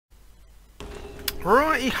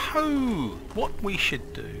Righty-ho! What we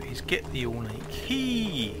should do is get the Ornate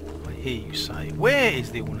Key, I hear you say. Where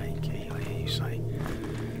is the Ornate Key, I hear you say?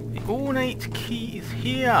 The Ornate Key is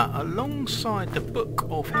here, alongside the Book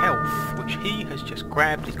of Health, which he has just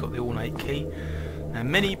grabbed. He's got the Ornate Key.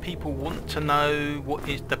 And many people want to know what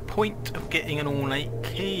is the point of getting an Ornate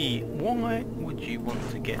Key. Why would you want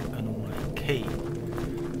to get an Ornate Key?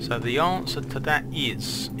 So the answer to that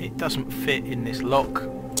is, it doesn't fit in this lock.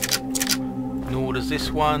 Nor does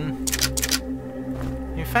this one.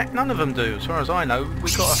 In fact, none of them do, as far as I know.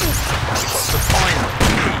 We've got to find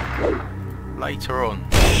the key later on.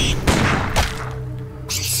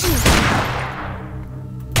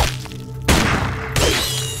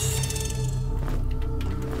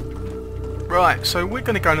 Right, so we're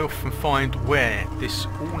going to go off and find where this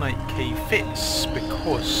Ornate Key fits,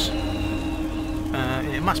 because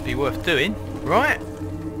it must be worth doing, right?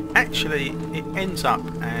 Actually, it ends up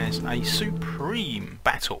as a supreme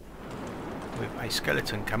battle with a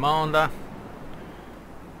skeleton commander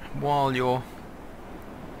while you're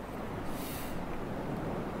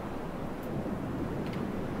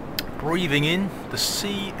breathing in the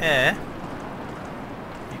sea air.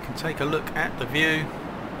 You can take a look at the view. You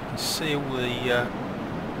can see all the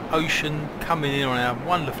ocean coming in on our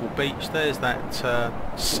wonderful beach. There's that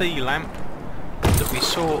sea lamp that we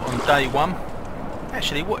saw on day one.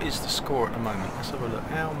 Actually, what is the score at the moment? Let's have a look.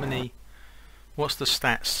 How many... What's the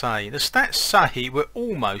stats say? The stats say we're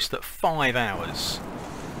almost at 5 hours.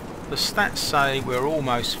 The stats say we're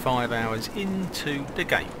almost 5 hours into the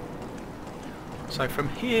game. So from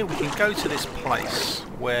here we can go to this place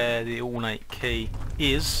where the Ornate Key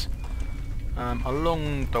is.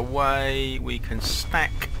 Along the way we can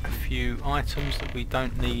stack a few items that we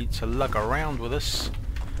don't need to lug around with us,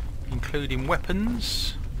 including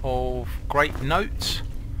weapons of great note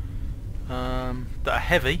that are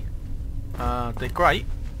heavy. They're great,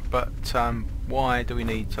 but why do we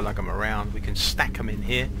need to lug them around? We can stack them in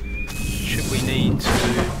here. Should we need to,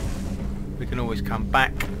 we can always come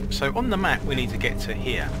back. So on the map we need to get to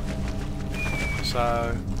here.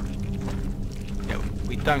 So yeah,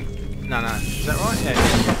 we don't, no, is that right? Yeah,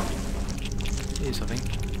 it is, I think.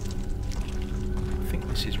 I think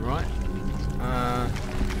this is right.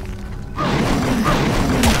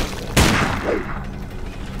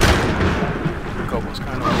 God, what's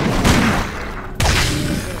going on?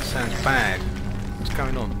 That sounds bad. What's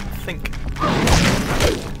going on? I think...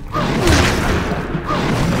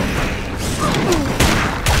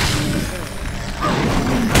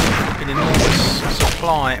 An enormous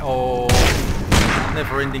supply of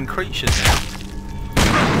never-ending creatures now. I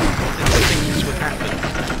didn't think this would happen.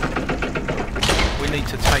 We need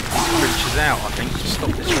to take these creatures out, I think, to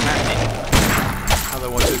stop this from happening.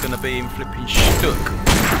 Otherwise we're going to be in flipping stuck.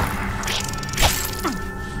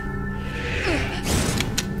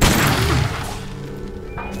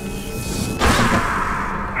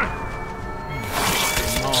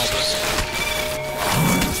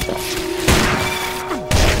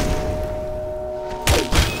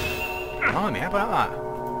 How about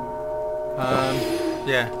that?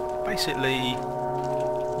 Yeah, basically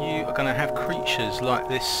you are going to have creatures like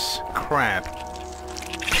this crab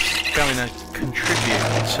going to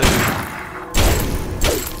contribute to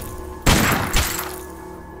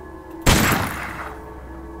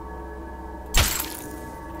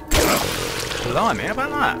blimey, how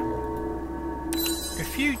about that?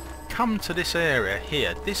 If you come to this area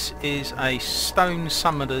here, this is a stone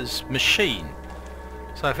summoner's machine.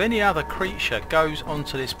 So if any other creature goes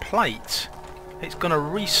onto this plate, it's going to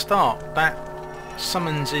restart that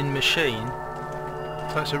summons in machine.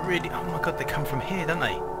 So it's a really, oh my god, they come from here, don't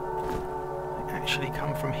they? They actually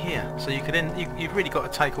come from here. So you could then, you've really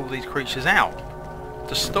got to take all these creatures out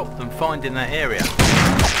to stop them finding that area.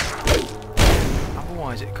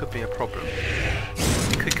 Otherwise it could be a problem.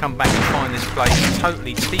 You could come back and find this place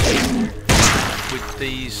totally teeming with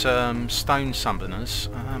these stone summoners.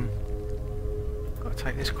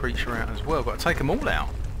 Take this creature out as well. Got to take them all out.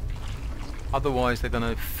 Otherwise they're going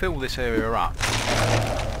to fill this area up.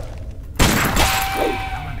 How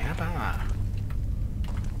about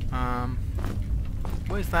that?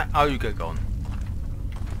 Where's that ogre gone?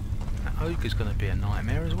 That ogre's going to be a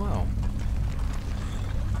nightmare as well.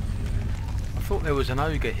 I thought there was an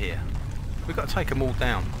ogre here. We've got to take them all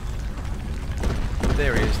down.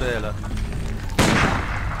 There he is, there, look.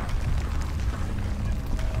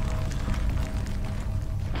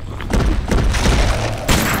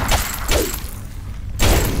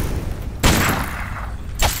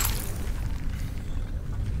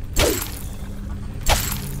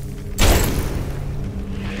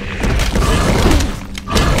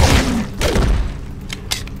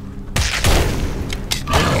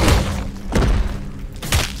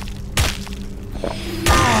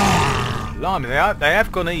 Blimey, they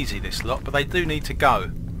have gone easy this lot, but they do need to go.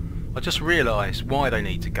 I just realised why they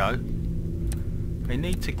need to go. They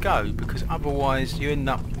need to go because otherwise you can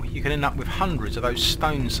end up with hundreds of those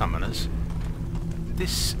stone summoners.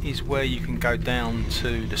 This is where you can go down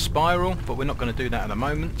to the spiral, but we're not going to do that at the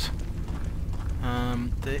moment.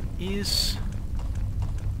 There is...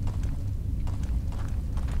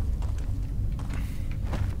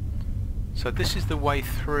 So this is the way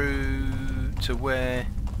through to where...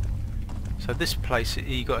 So this place,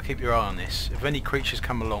 you've got to keep your eye on this. If any creatures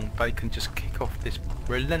come along, they can just kick off this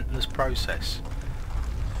relentless process.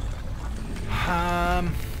 Yeah,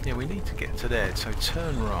 we need to get to there, so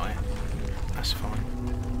turn right. That's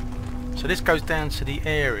fine. So this goes down to the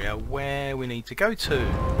area where we need to go to.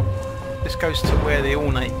 This goes to where the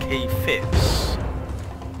Ornate Key fits.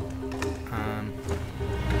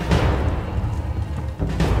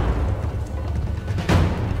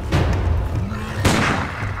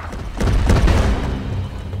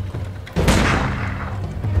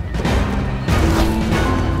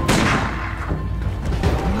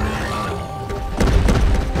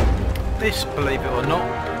 This, believe it or not,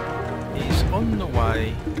 is on the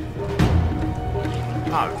way.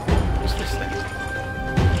 Oh, what's this then?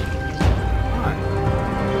 Oh.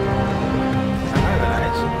 I know where that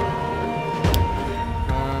is.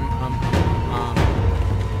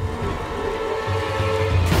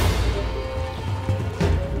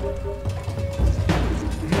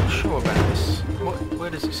 I'm not sure about this.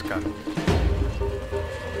 Where does this go?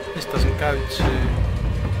 This doesn't go to...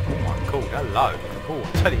 Oh my god, hello. Oh,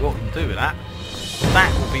 I'll tell you what we can do with that.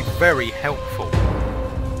 That will be very helpful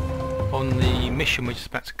on the mission we're just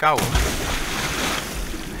about to go on. What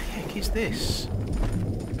the heck is this?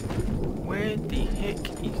 Where the heck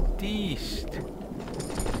is this?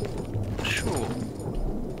 Sure.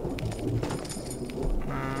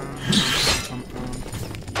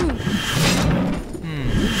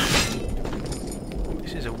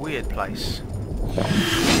 This is a weird place.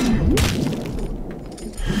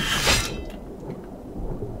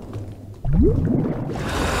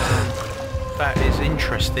 That is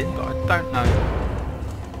interesting, but I don't know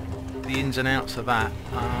the ins and outs of that.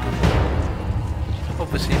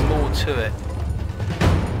 Obviously more to it.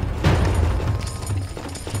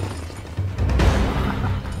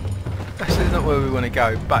 This is not where we want to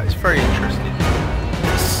go, but it's very interesting.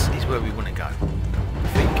 This is where we want to go, I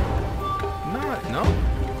think. No, it's not.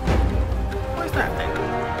 What is that then?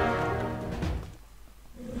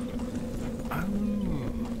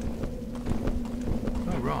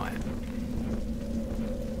 Oh, right.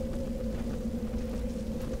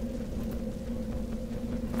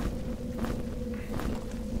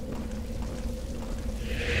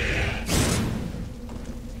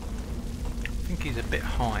 He's a bit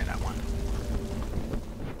high, that one.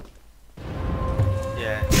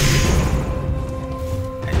 Yeah.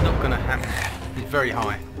 It's not going to happen. He's very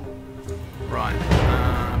high. Right.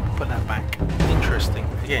 Put that back. Interesting.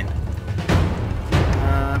 Again.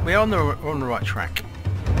 We're on the right track.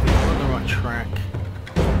 We're on the right track.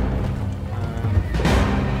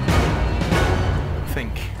 I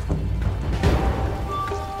think.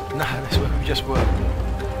 No, that's where we just were.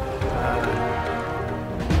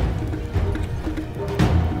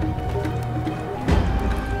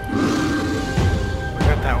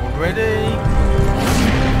 Ready?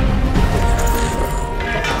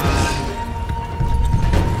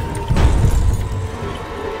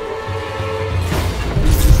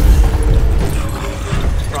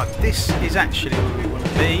 Right, this is actually where we want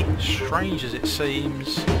to be. Strange as it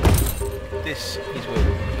seems, this is where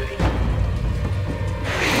we want to be.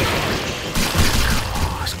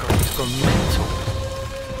 Oh, it's gone mental.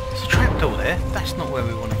 There's a trapdoor there. That's not where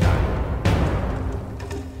we want to go.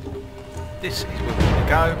 This is where we want to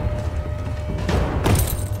go.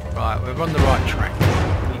 Right, we're on the right track.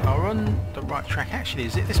 We are on the right track. Actually,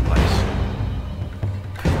 is it this place?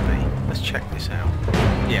 Could be. Let's check this out.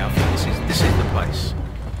 Yeah, I think this is the place.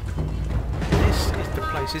 This is the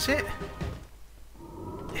place, is it?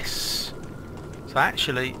 Yes. So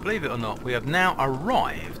actually, believe it or not, we have now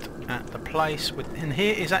arrived at the place, and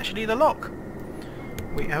here is actually the lock.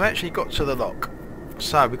 We have actually got to the lock.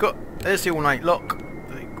 So there's the ornate lock.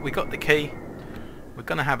 We got the key. We're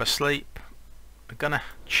going to have a sleep. We're going to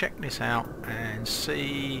check this out and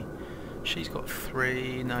see. She's got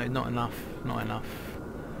 3. No, not enough. Not enough.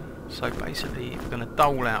 So basically we're going to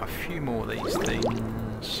dole out a few more of these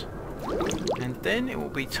things. And then it will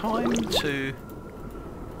be time to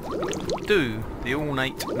do the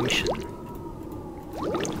ornate mission.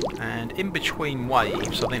 And in between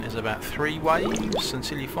waves, I think there's about 3 waves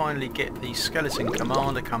until you finally get the skeleton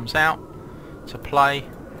commander comes out to play.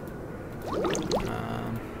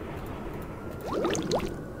 Alright,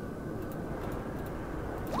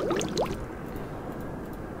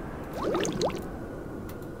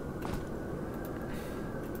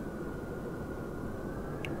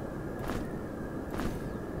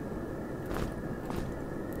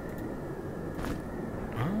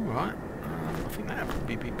 I think that'd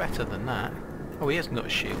probably be better than that. Oh, he hasn't got a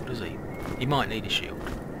shield, does he? He might need a shield.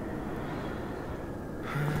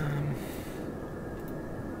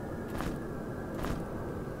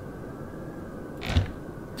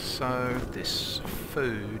 So, this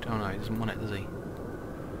food... Oh no, he doesn't want it, does he?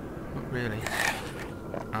 Not really.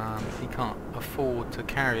 He can't afford to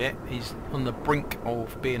carry it. He's on the brink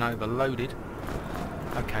of being overloaded.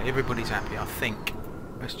 Okay, everybody's happy, I think.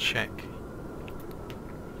 Let's check.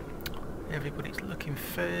 Everybody's looking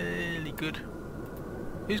fairly good.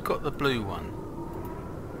 Who's got the blue one?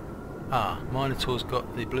 Ah, Minotaur's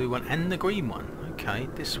got the blue one and the green one. Okay,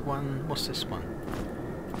 this one... What's this one?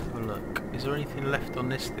 Have a look. Is there anything left on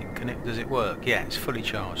this thing? Does it work? Yeah, it's fully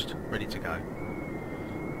charged. Ready to go.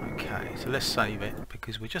 Okay, so let's save it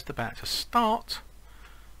because we're just about to start.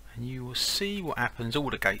 And you will see what happens. All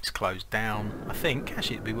the gates close down. I think,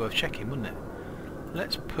 actually it'd be worth checking, wouldn't it?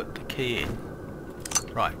 Let's put the key in.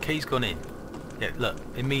 Right, key's gone in. Yeah, look,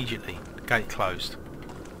 immediately, the gate closed.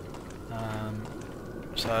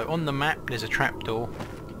 So on the map there's a trapdoor.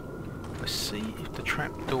 Let's see if the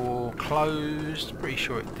trapdoor closed. Pretty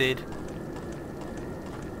sure it did.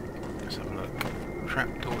 Let's have a look.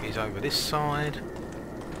 Trapdoor is over this side.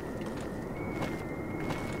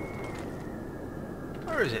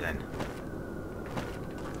 Where is it then?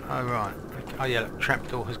 Oh right. Okay. Oh yeah, look,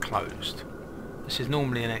 trapdoor has closed. This is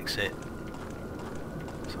normally an exit.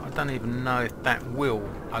 So I don't even know if that will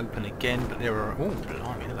open again, but there are... Oh,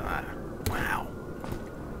 blimey, look at that. Wow.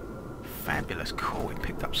 Fabulous. Cool, we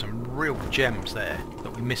picked up some real gems there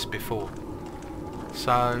that we missed before.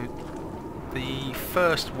 So, the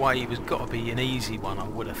first wave has got to be an easy one, I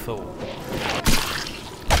would have thought.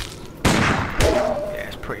 Yeah,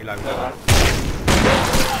 it's pretty low level.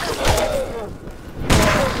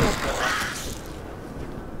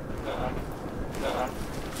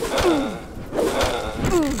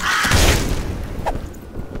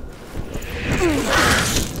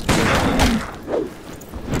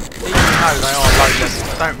 They are low level. I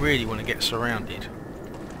don't really want to get surrounded.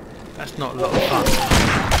 That's not a lot of fun.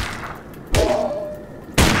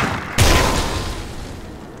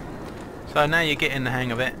 So now you're getting the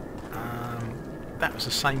hang of it. That was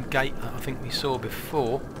the same gate that I think we saw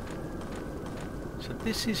before. So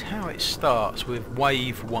this is how it starts with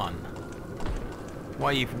wave 1.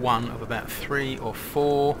 Wave 1 of about 3 or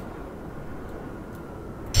 4.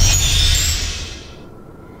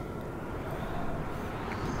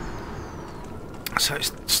 So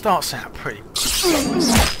it starts out pretty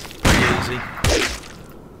easy.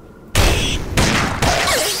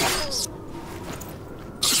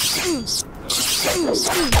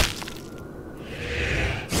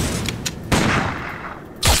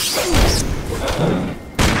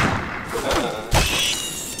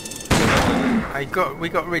 We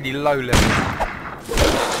got really low level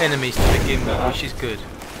enemies to begin with, which is good.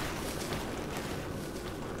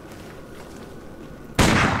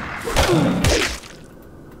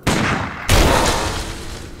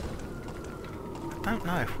 I don't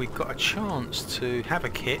know if we've got a chance to have a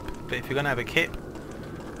kip, but if you're going to have a kip,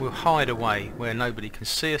 we'll hide away where nobody can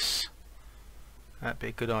see us. That'd be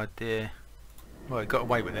a good idea. Well, I got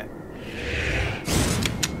away with it.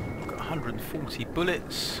 Got 140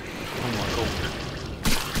 bullets. Oh my god.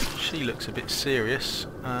 She looks a bit serious.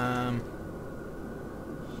 I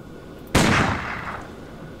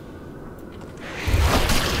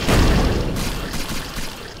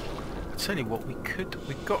tell you what,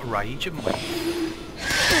 we've got rage, haven't we?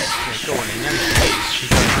 Yeah, go on in, she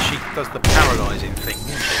does the paralysing thing,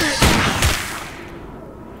 doesn't she?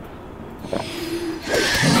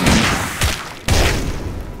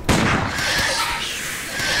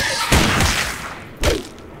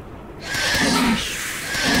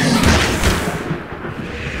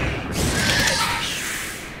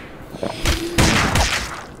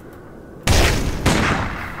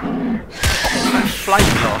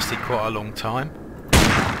 Flame lasted quite a long time.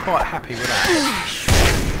 Quite happy with that.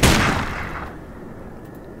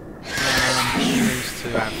 Needs to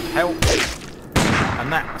have help,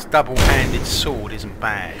 and that double-handed sword isn't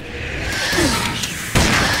bad. And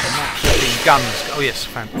that flipping guns. Oh yes,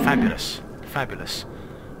 fabulous, fabulous.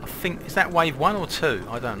 I think is that wave 1 or 2?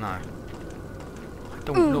 I don't know. I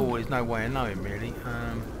don't know. There's no way of knowing really.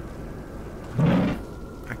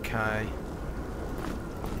 Okay.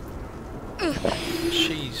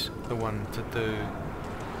 She's the one to do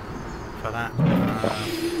for that.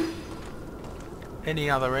 Any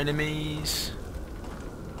other enemies?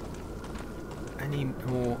 Any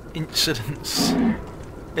more incidents?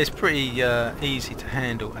 It's pretty easy to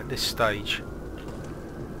handle at this stage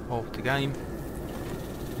of the game.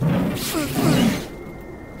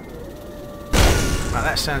 Now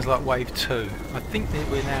that sounds like wave 2. I think that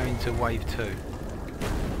we're now into wave 2.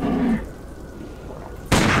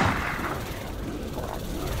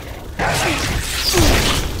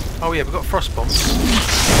 Oh yeah, we've got frost bombs.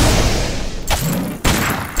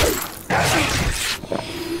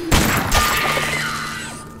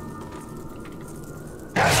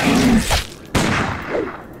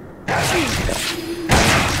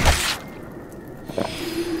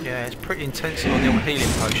 Yeah, it's pretty intensive on the old healing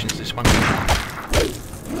potions, this one.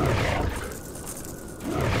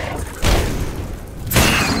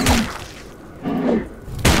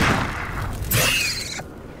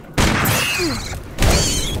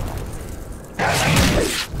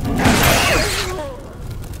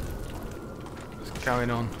 What's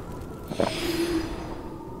going on?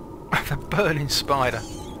 The burning spider.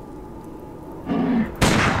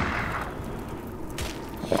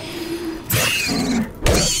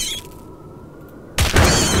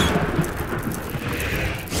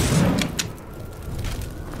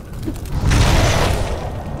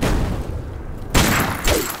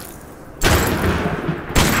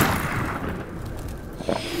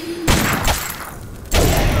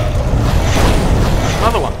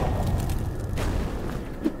 Another one.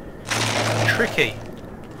 Tricky.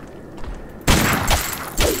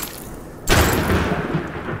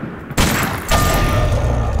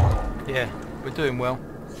 Yeah, we're doing well.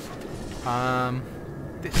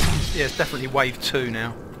 Yeah, it's definitely wave 2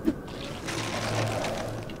 now.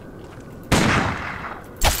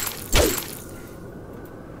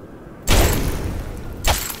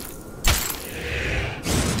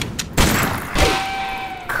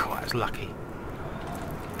 That was lucky.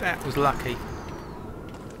 That was lucky.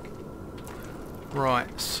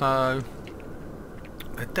 Right, so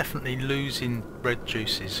they're definitely losing red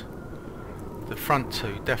juices. The front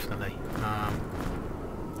two, definitely. What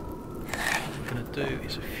I'm going to do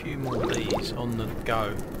is a few more of these on the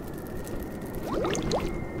go.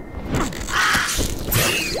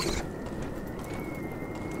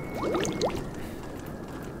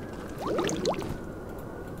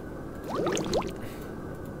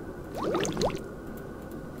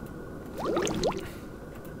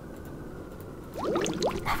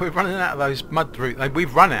 We're running out of those mud root.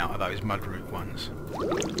 We've run out of those mud root ones.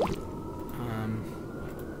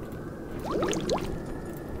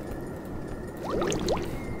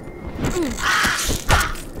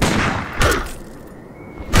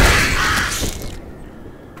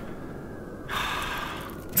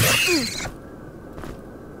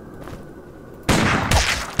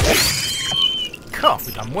 God,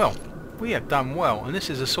 we've done well. We have done well, and this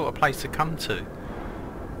is the sort of place to come to,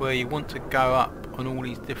 where you want to go up on all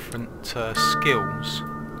these different skills.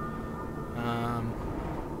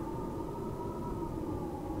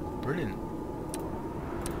 Brilliant.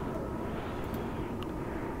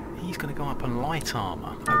 He's going to go up on light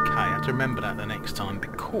armour. Okay, I have to remember that the next time,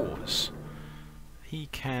 because he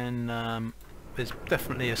can... there's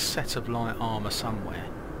definitely a set of light armour somewhere.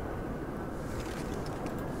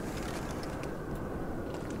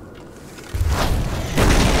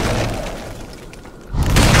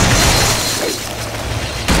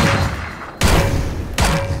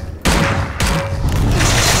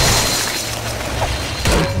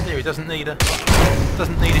 He doesn't need it to be.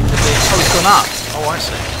 Oh, it's gone up. Oh, I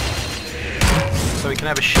see. So he can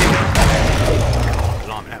have a shield. God,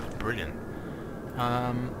 blimey, that was brilliant.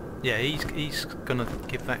 Yeah, he's gonna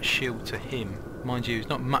give that shield to him. Mind you, it's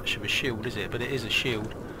not much of a shield, is it? But it is a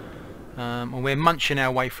shield. And we're munching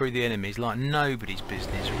our way through the enemies like nobody's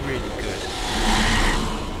business. Really good.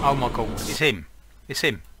 Oh my God, it's him. It's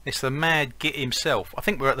him. It's the mad git himself. I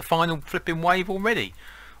think we're at the final flipping wave already.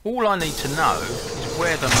 All I need to know is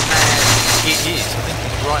where the man it is. I think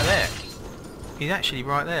he's right there. He's actually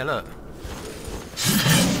right there, look.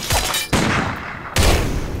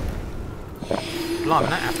 Blimey,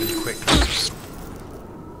 that happened quickly.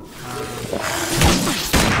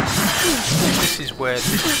 This is where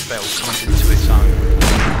this spell comes into its own.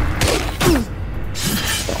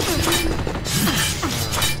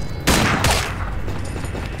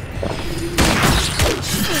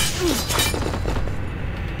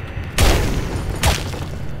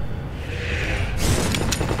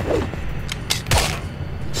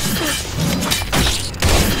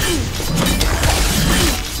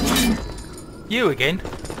 You again?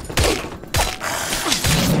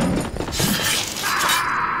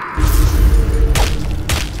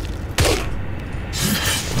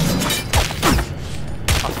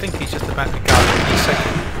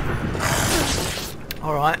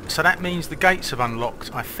 so that means the gates have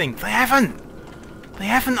unlocked, I think. They haven't! They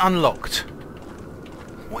haven't unlocked!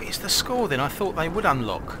 What is the score then? I thought they would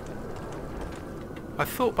unlock. I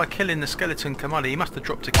thought by killing the skeleton commander he must have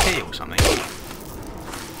dropped a key or something.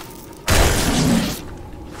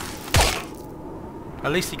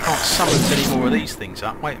 At least he can't summon any more of these things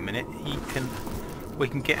up. Wait a minute, we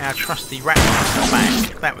can get our trusty rat master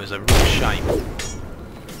back. That was a real shame.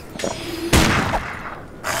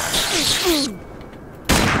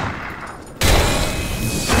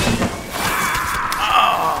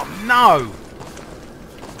 Oh no!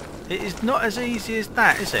 It is not as easy as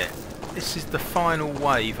that, is it? This is the final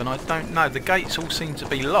wave, and I don't know. The gates all seem to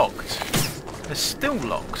be locked. They're still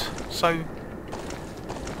locked. So,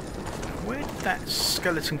 where did that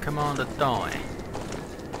skeleton commander die?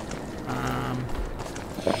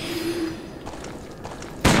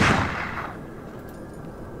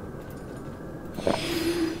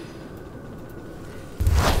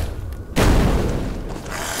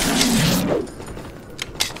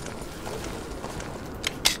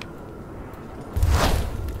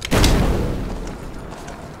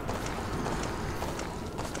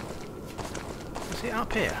 Is it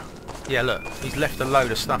up here? Yeah, look, he's left a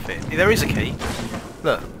load of stuff here. There is a key.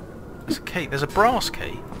 Look, there's a key. There's a brass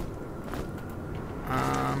key.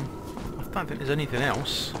 I don't think there's anything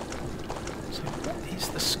else. So what is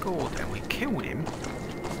the score then? We killed him,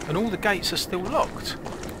 and all the gates are still locked.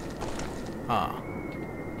 Ah.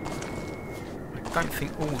 I don't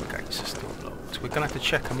think all the gates are still locked. We're going to have to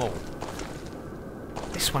check them all.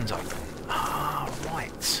 This one's open. Ah,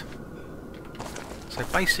 right. So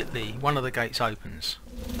basically, one of the gates opens.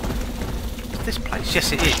 Is this place?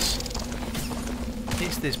 Yes, it is.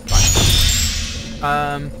 It's this place.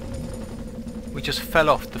 We just fell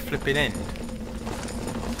off the flipping end.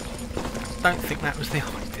 Don't think that was the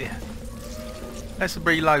idea. Let's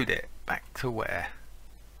reload it. Back to where?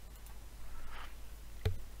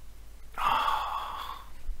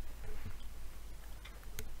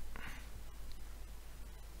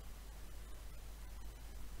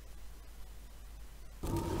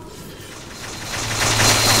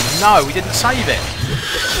 No, we didn't save it.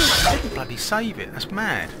 We didn't bloody save it. That's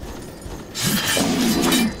mad.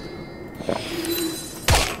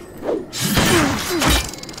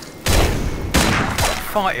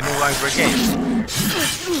 Fight him all over again.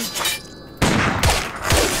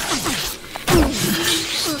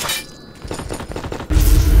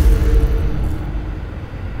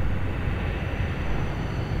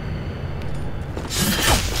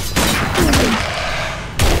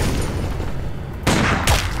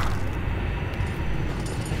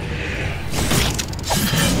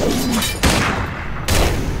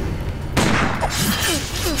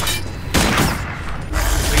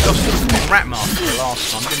 Rat master the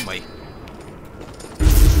last time, didn't we?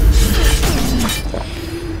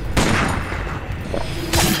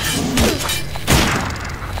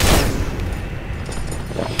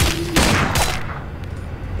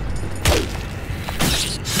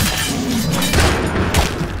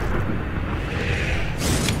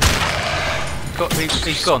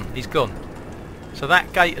 He's gone. He's gone. So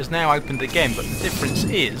that gate has now opened again, but the difference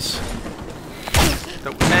is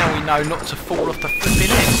that now we know not to fall off the flipping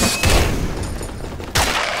edge.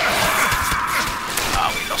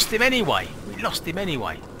 Lost him anyway. We lost him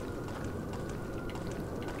anyway.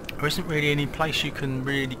 There isn't really any place you can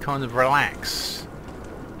really kind of relax,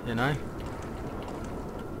 you know.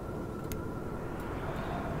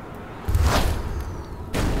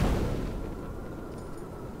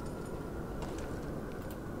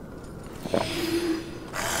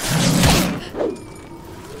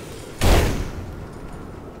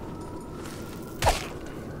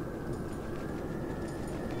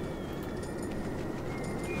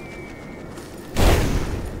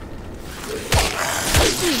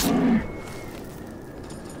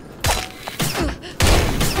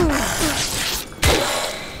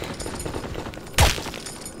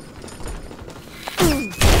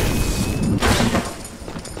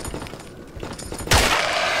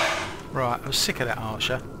 Right, I was sick of that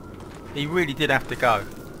archer. He really did have to go.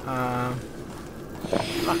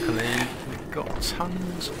 Luckily, we've got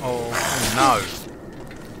tons of... Oh no!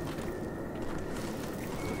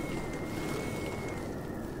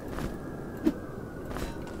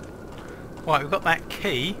 Right, we've got that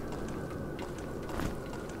key.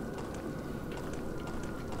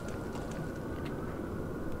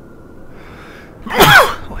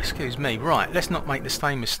 Oh, excuse me. Right, let's not make the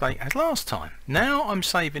same mistake as last time. Now I'm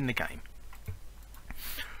saving the game.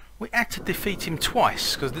 We had to defeat him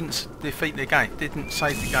twice because I didn't defeat the game. Didn't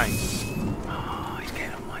save the game. Oh, he's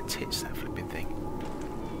getting on my tits, that flipping thing.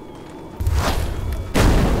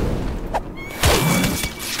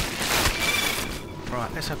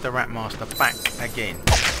 Right, let's have the Rat Master back again.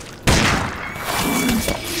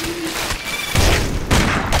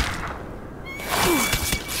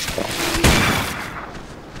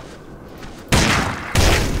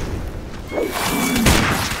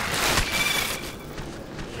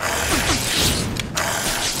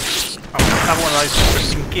 Another one of those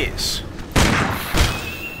freaking gits.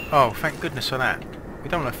 Oh, thank goodness for that. We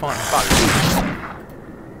don't want to fight the boat.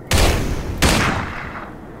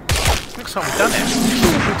 Looks like we've done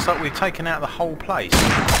it. Looks like we've taken out the whole place.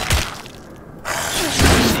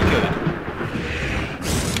 Pretty good.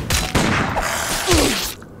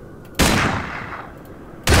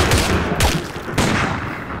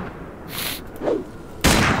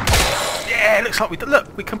 Yeah, it looks like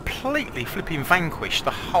we completely flipping vanquished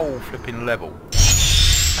the whole flipping level.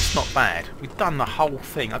 That's not bad. We've done the whole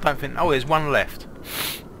thing. I don't think... Oh, there's one left.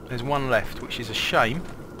 There's one left, which is a shame.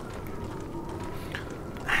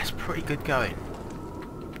 That's pretty good going.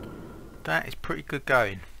 That is pretty good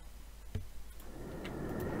going.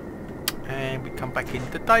 And we come back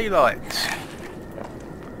into daylight.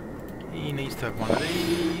 He needs to have one of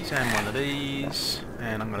these and one of these.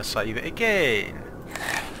 And I'm going to save it again.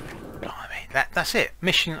 That's it.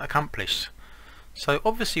 Mission accomplished. So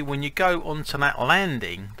obviously when you go onto that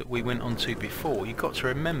landing that we went onto before, you've got to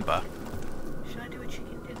remember... Should I do a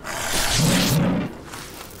chicken dinner?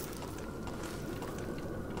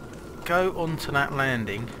 Go onto that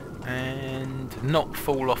landing and not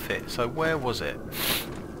fall off it. So where was it?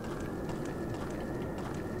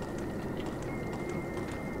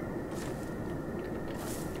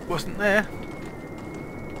 Wasn't there.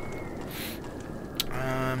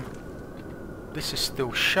 This is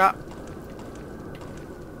still shut.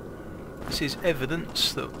 This is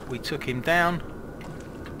evidence that we took him down.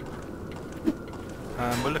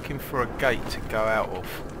 We're looking for a gate to go out of.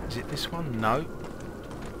 Is it this one? No.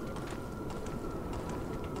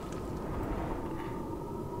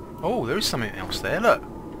 Oh, there is something else there, look.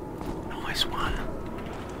 Nice one.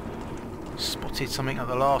 Spotted something at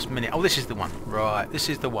the last minute. Oh, this is the one. Right, this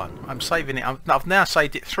is the one. I'm saving it. I've now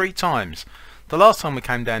saved it 3 times. The last time we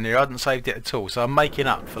came down here I hadn't saved it at all, so I'm making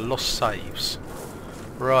up for lost saves.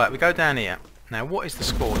 Right, we go down here. Now what is the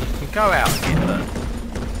score? You can go out again, look.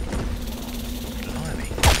 Blimey.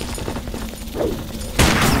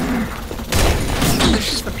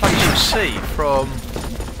 This is the place you see from...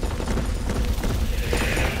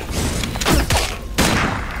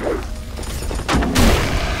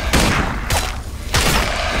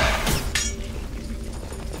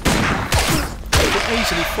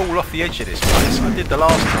 easily fall off the edge of this place. I did the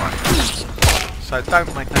last time, so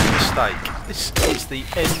don't make that mistake. This is the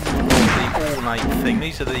end of the ornate thing.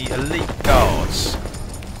 These are the elite guards.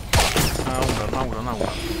 Hold on.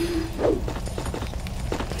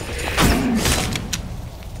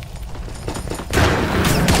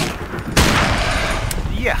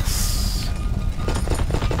 Yes.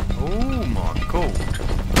 Oh my god.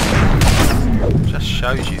 Just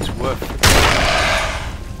shows you it's worth it.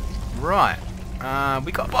 Right.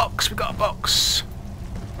 We got a box,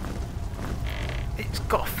 It's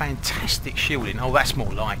got fantastic shielding. Oh, that's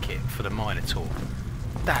more like it for the Minotaur.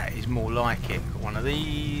 That is more like it. Got one of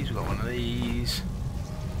these, we've got one of these.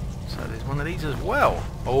 So there's one of these as well.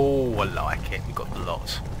 Oh, I like it. We've got the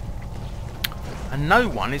lot. And no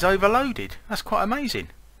one is overloaded. That's quite amazing.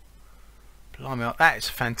 Blimey, that is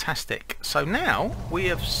fantastic. So now we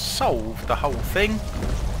have solved the whole thing.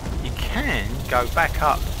 You can go back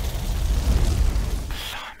up.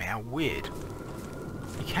 How weird.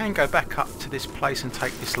 You can go back up to this place and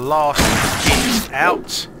take this last gift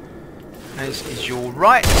out, as is your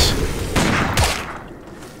right.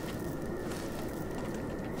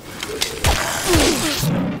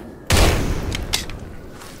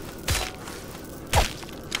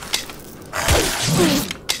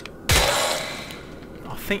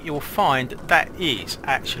 I think you'll find that that is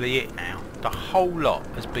actually it now. The whole lot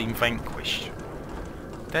has been vanquished.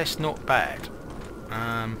 That's not bad.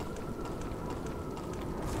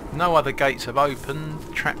 No other gates have opened.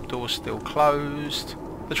 The trapdoor's still closed.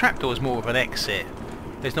 The trapdoor's more of an exit.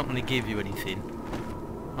 It's not going to give you anything.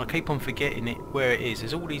 I keep on forgetting it where it is.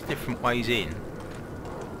 There's all these different ways in.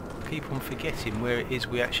 I keep on forgetting where it is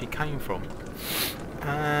we actually came from.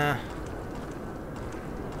 But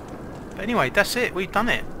anyway, that's it. We've done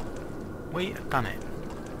it. We have done it.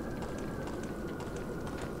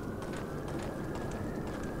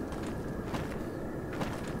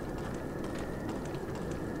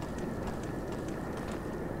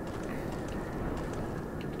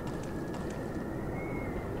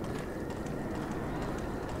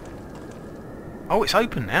 Oh, it's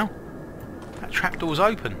open now. That trapdoor's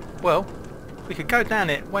open. Well, we could go down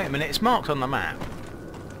it. Wait a minute, it's marked on the map.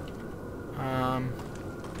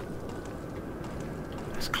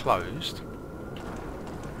 It's closed.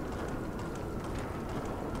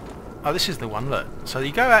 Oh, this is the one. Look. So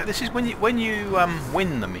you go out. This is when you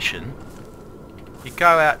win the mission. You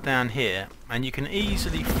go out down here, and you can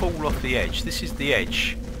easily fall off the edge. This is the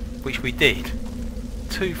edge, which we did.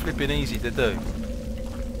 Too flipping easy to do.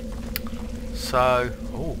 So,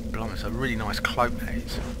 oh, blimey, it's a really nice cloak that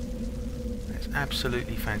is. It's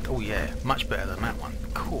absolutely fantastic. Oh yeah, much better than that one.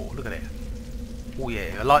 Cool. Look at it. Oh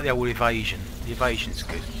yeah, I like the old evasion. The evasion's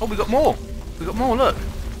good. Oh, we got more. We got more. Look.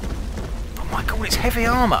 Oh my god, it's heavy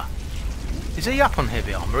armour. Is he up on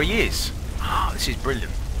heavy armour? He is. Ah, this is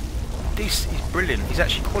brilliant. This is brilliant. He's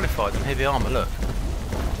actually qualified on heavy armour. Look.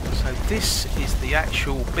 So this is the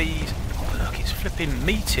actual bees. Oh look, it's flipping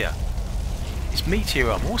meteor. It's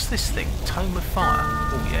meteor armour. What's this thing? Tome of fire.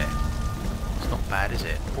 Oh yeah. It's not bad, is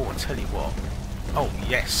it? Oh, I tell you what. Oh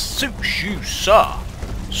yes, suits you, sir.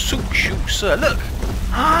 Suits you, sir. Look.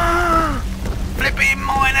 Ah, flipping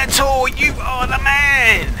Minotaur. You are the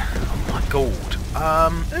man. Oh my god.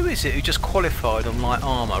 Who is it who just qualified on light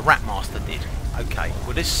armour? Ratmaster did. Okay,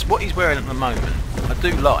 well this what he's wearing at the moment I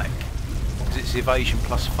do like, because it's evasion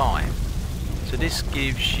 +5. So this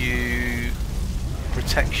gives you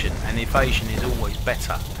protection, and evasion is always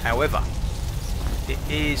better. However, it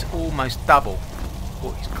is almost double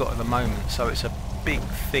what he's got at the moment, so it's a big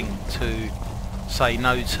thing to say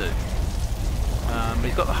no to.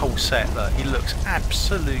 He's got the whole set. Look, he looks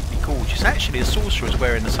absolutely gorgeous. Actually, the sorcerer's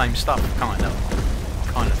wearing the same stuff, kind of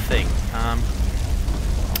thing.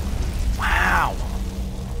 Wow.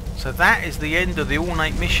 So that is the end of the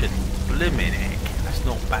ornate mission. Blimmin' heck. That's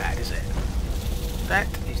not bad, is it? That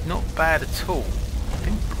is not bad at all. I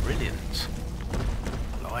think brilliant.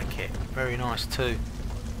 Like it. Very nice too.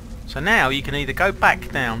 So now you can either go back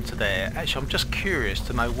down to there. Actually, I'm just curious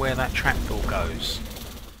to know where that trapdoor goes.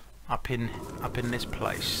 Up in this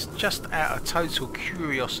place, just out of total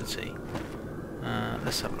curiosity.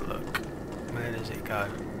 Let's have a look. Where does it go?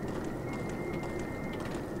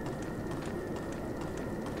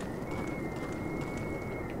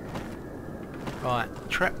 Right,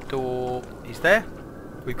 trapdoor is there.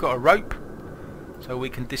 We've got a rope, so we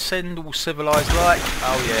can descend all civilized like.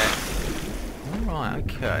 Oh yeah. All right,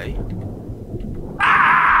 okay.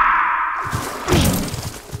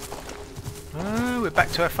 We're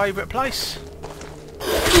back to our favourite place.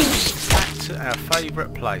 Back to our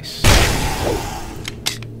favourite place.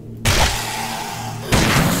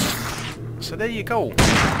 So there you go.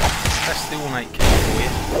 That's the ornate key for you.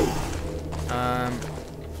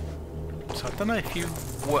 So I don't know if you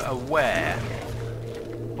were aware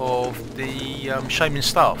of the shaman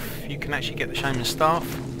staff. You can actually get the shaman staff.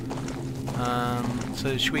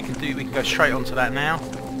 So we can go straight onto that now.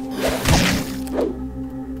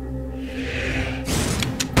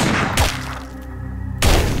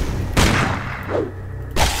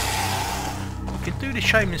 We can do the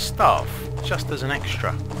shaman staff just as an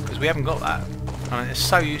extra, because we haven't got that. I mean, it's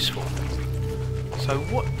so useful. So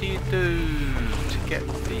what do you do to get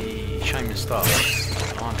the shaman staff?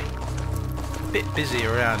 Blimey. A bit busy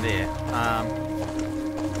around here.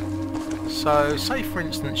 So say for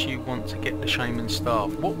instance you want to get the shaman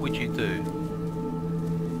staff, what would you do?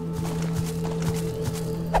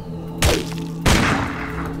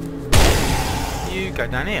 You go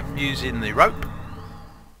down here using the rope.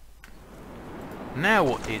 Now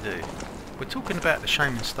what do you do? We're talking about the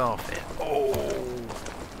shaman staff here. Oh,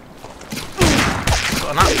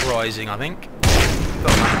 got an uprising, I think.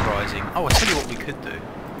 Got an uprising. Oh, I tell you what we could do.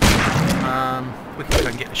 We could go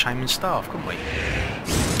and get the shaman staff, couldn't we?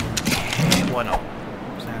 Yeah, why not?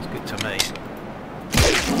 Sounds good to me.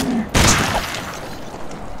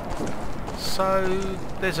 So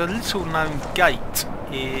there's a little known gate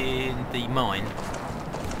in the mine.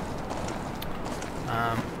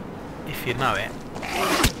 If you know it.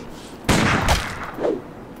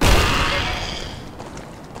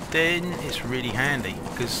 Then it's really handy,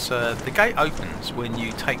 because the gate opens when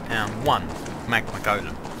you take down one magma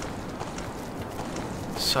golem.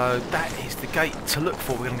 So that is the gate to look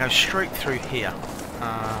for. We're going to go straight through here.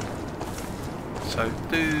 So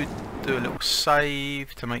do a little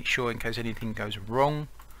save to make sure in case anything goes wrong,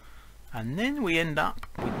 and then we end up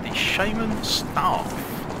with the shaman staff.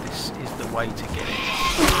 This is the way to get it.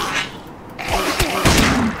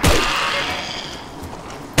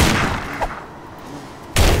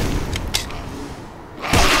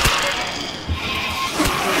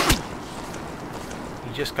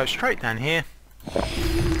 Just go straight down here,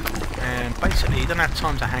 and basically you don't have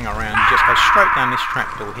time to hang around. You just go straight down this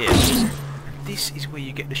trapdoor here. And this is where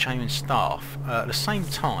you get the shaman staff. At the same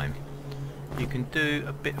time, you can do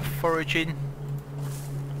a bit of foraging.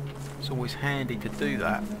 It's always handy to do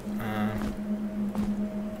that.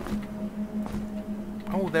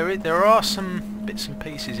 Oh, there are some bits and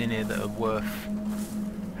pieces in here that are worth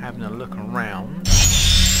having a look around.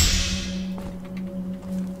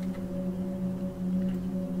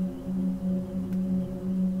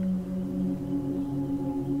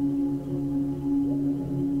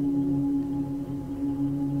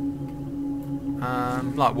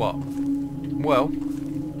 Like what? Well,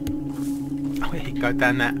 oh, you can go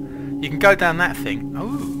down that. You can go down that thing.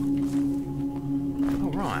 Oh, oh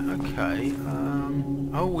right, okay.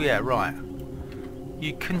 Oh yeah, right.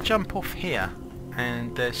 You can jump off here,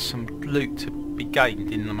 and there's some loot to be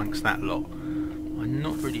gained in amongst that lot. I'm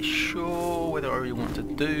not really sure whether I really want to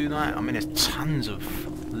do that. I mean, there's tons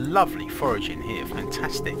of lovely foraging here.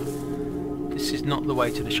 Fantastic. This is not the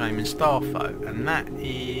way to the Shaman Staff though, and that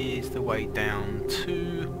is the way down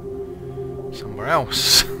to somewhere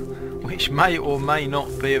else, which may or may not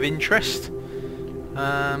be of interest.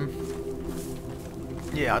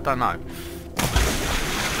 Yeah, I don't know.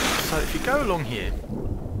 So if you go along here,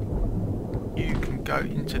 you can go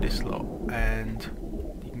into this lot, and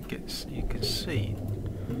you can see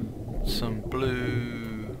some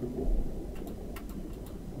blue.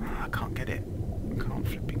 I can't get it. I can't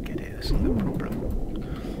flipping get it. That's the problem.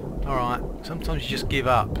 Alright, sometimes you just give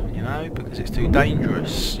up, you know, because it's too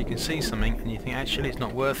dangerous. You can see something and you think actually it's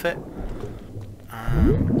not worth it. I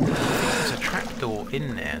think there's a trapdoor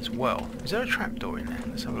in there as well. Is there a trapdoor in there?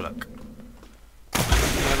 Let's have a look.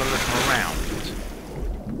 Have a look around.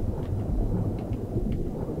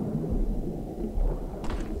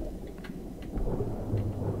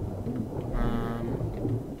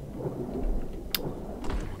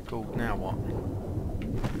 God, now what?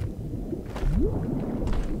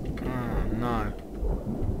 No.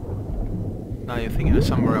 No, you're thinking of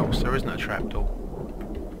somewhere else. There isn't a trapdoor.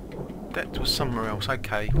 That was somewhere else.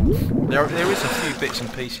 Okay. There is a few bits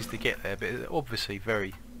and pieces to get there, but it's obviously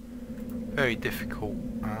very, very difficult.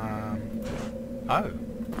 Oh.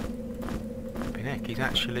 Heck, he's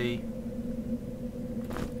actually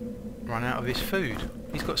run out of his food.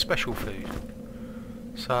 He's got special food.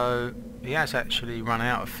 So he has actually run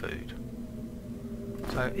out of food.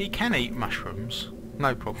 So he can eat mushrooms,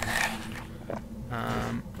 no problem.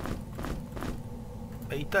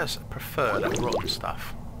 But he does prefer that rotten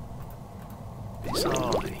stuff.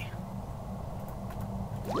 Bizarrely.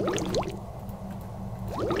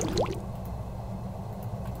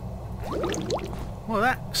 Well,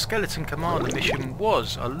 that Skeleton Commander mission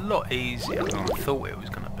was a lot easier than I thought it was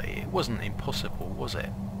going to be. It wasn't impossible, was it?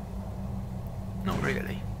 Not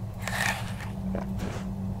really.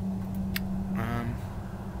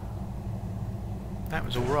 That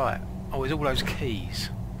was alright. Oh, it's all those keys.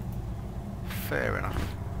 Fair enough.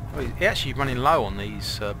 Well, he's actually running low on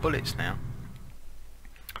these bullets now.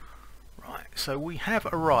 Right, so we have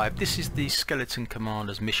arrived. This is the Skeleton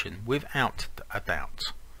Commander's mission, without a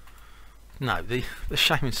doubt. No, the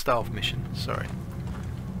Shaman Staff mission, sorry.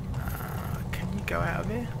 Can you go out of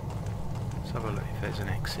here? Let's have a look if there's an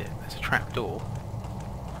exit. There's a trap door.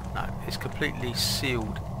 No, it's completely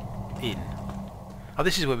sealed in. Oh,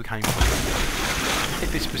 this is where we came from. I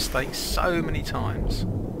did this mistake so many times.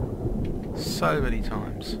 So many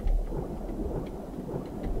times.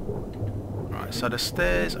 Right, so the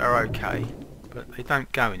stairs are okay, but they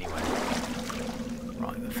don't go anywhere.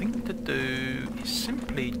 Right, the thing to do is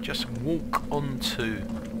simply just walk onto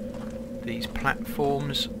these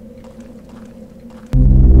platforms,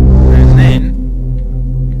 and then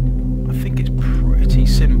I think it's pretty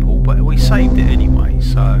simple, but we saved it anyway,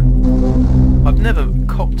 so I've never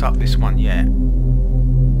cocked up this one yet.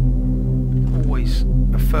 Always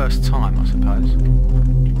a first time, I suppose.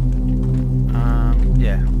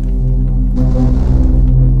 Yeah.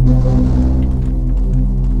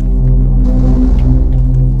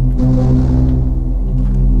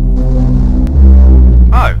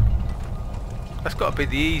 Oh, that's got to be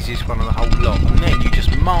the easiest one of the whole lot. And then you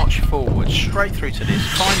just march forward straight through to this,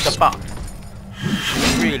 find the button, which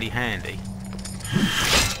is really handy.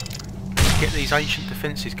 Get these ancient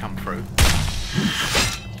defences come through.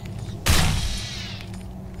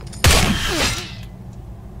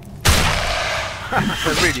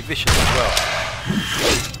 They're really vicious as well.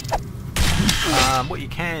 What you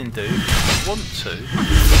can do, if you want to, is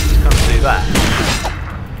come and do that,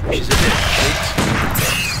 which is a bit of a cheat.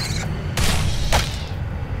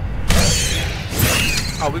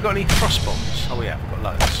 Oh, we got any frost bombs? Oh yeah, we've got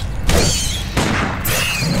loads.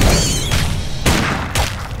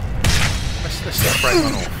 Let's separate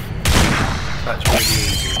one off. That's really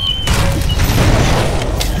easy.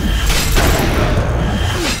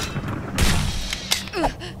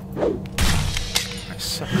 Let's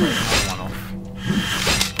separate them off.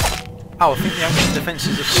 Oh, I think the ocean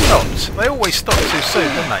defences have stopped. They always stop too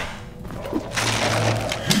soon, don't they?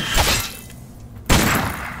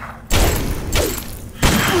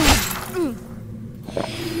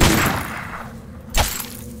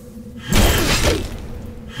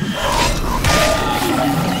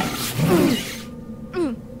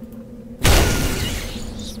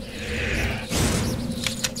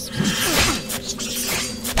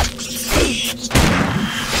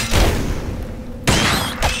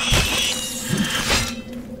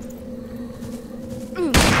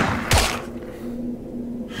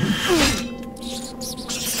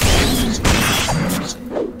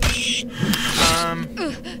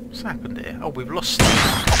 What's happened here? Oh, we've lost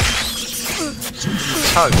stuff. The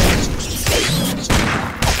toad.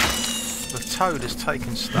 The toad has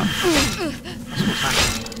taken stuff. That's what's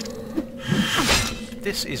happened.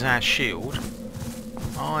 This is our shield.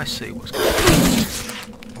 I see what's going on.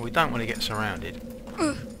 Well, we don't want to get surrounded.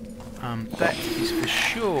 That is for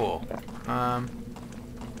sure.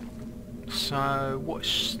 So,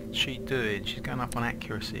 what's she doing? She's going up on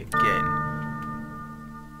accuracy again.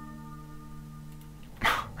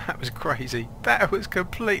 That was crazy. That was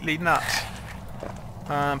completely nuts.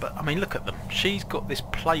 But I mean, look at them. She's got this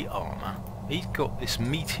plate armour. He's got this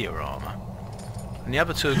meteor armour. And the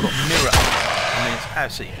other two have got mirror armour. I mean, it's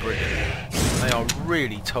absolutely brilliant. They are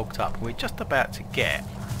really togged up. We're just about to get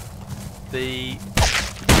the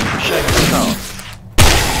Shaman Staff.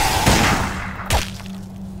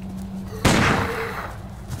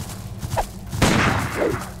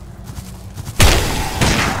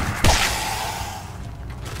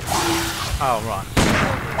 Oh,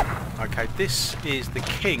 right. Okay, this is the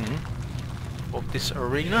king of this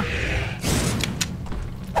arena.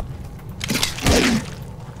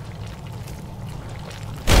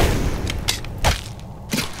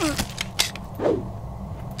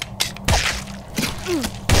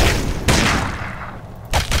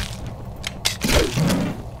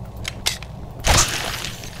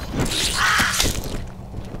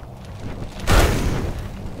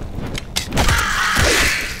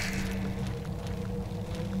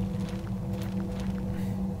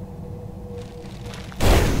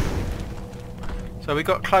 So we've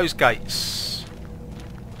got closed gates.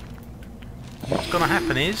 What's going to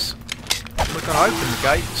happen is we're going to open the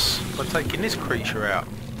gates by taking this creature out.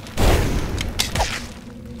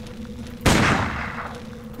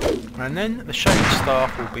 And then the Shaman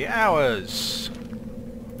Staff will be ours.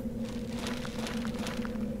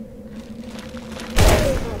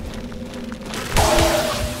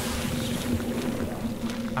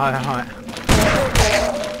 Alright.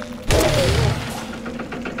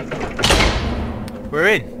 We're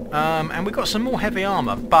in, and we've got some more heavy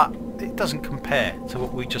armour, but it doesn't compare to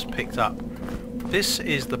what we just picked up. This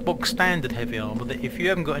is the bog standard heavy armour that if you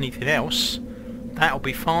haven't got anything else, that'll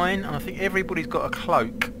be fine, and I think everybody's got a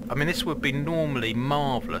cloak. I mean, this would be normally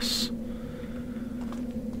marvellous.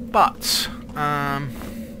 But,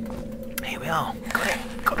 here we are, got it,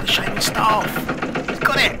 got the Shaman Staff, he's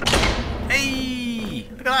got it! Hey,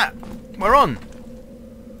 look at that, we're on!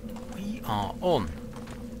 We are on.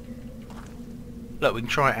 Look, we can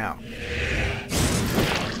try it out.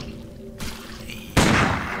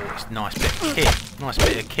 Oh, it's a nice bit of kit. Nice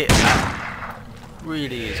bit of kit, that.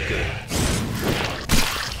 Really is good.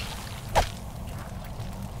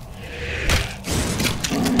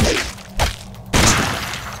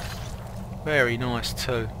 Very nice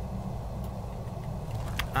too.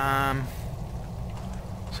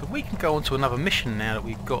 So we can go on to another mission now that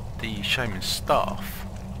we've got the Shaman Staff.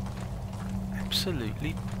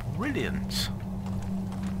 Absolutely brilliant.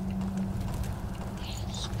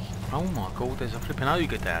 Oh my god, there's a flipping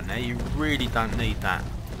ogre down there. You really don't need that.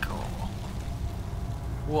 God.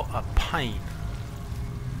 What a pain.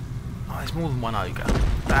 Oh, there's more than one ogre.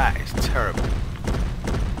 That is terrible.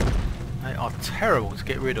 They are terrible to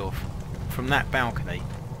get rid of from that balcony.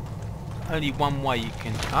 Only one way you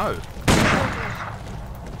can... Oh.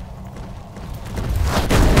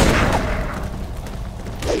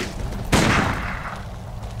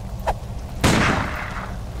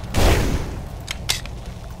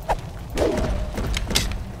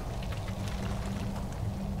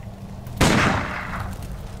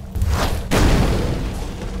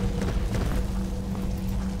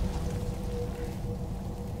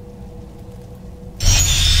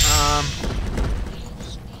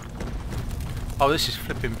 Oh, this is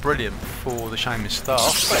flipping brilliant for the Shaman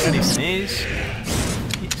Staff. But anything is,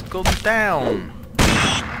 it's gone down.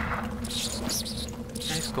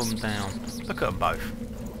 It's gone down. Look at them both.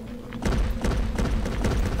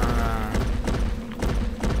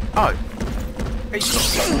 Oh, he's got.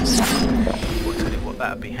 I'll tell you what,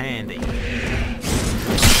 that'd be handy.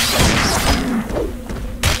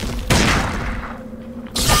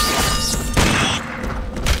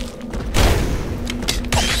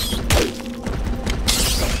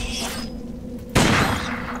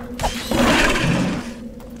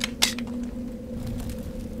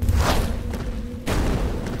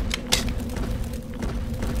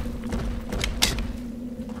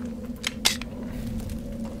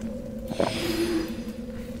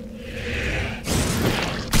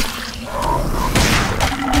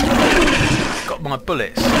 My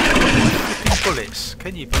bullets. Flipping bullets.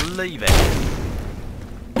 Can you believe it?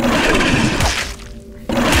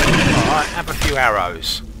 Alright, have a few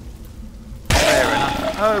arrows. Fair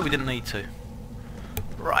enough. Oh, we didn't need to.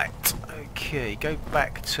 Right, okay, go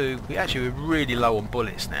back to... we're really low on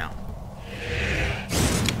bullets now.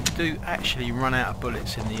 We do actually run out of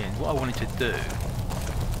bullets in the end. What I wanted to do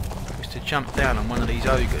was to jump down on one of these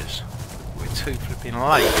ogres. We're too flipping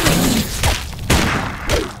late.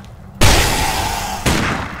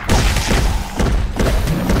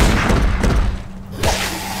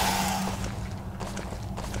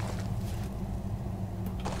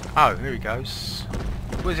 Oh, here he goes.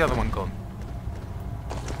 Where's the other one gone?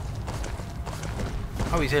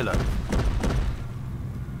 Oh, he's here, look.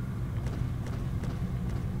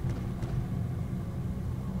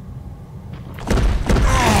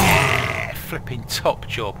 Yeah, flipping top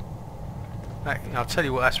job. I'll tell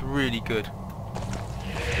you what, that's really good.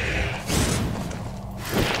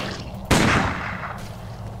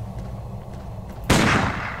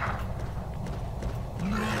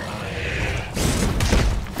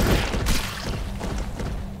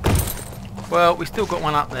 Well, we still got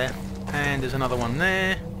one up there, and there's another one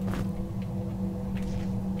there.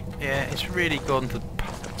 Yeah, it's really gone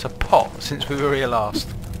to pot since we were here last.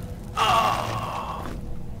 Oh!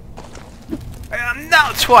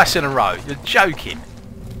 No, twice in a row. You're joking.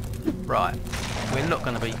 Right, we're not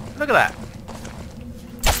going to be... Look at that.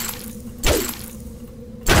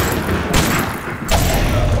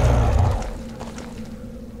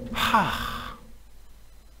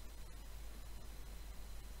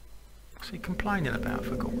 What's he complaining about,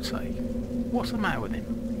 for God's sake? What's the matter with him?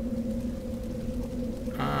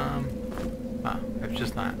 It's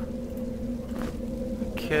just that.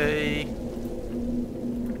 Okay.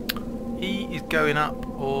 He is going up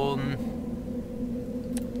on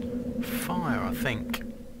fire, I think.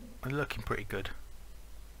 They're looking pretty good.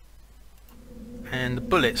 And the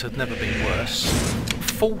bullets have never been worse.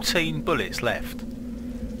 14 bullets left.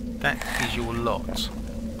 That is your lot.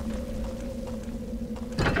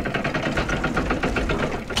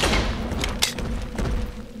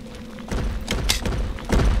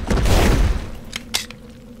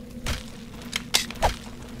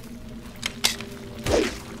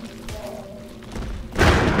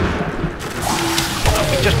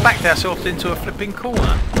 Just backed ourselves into a flipping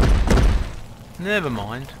corner. Never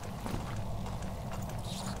mind.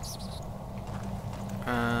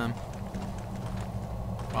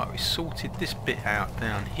 Right, we sorted this bit out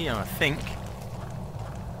down here, I think.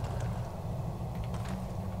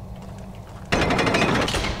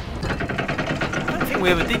 I don't think we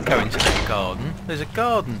ever did go into that garden. There's a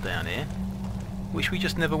garden down here, which we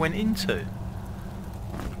just never went into.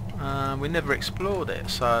 We never explored it,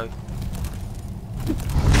 so...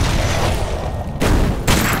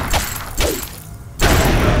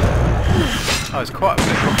 Oh, there's quite a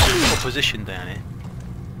bit of opposition down here.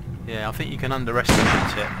 Yeah, I think you can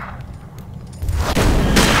underestimate it.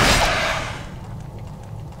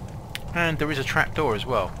 And there is a trapdoor as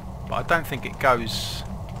well, but I don't think it goes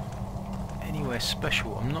anywhere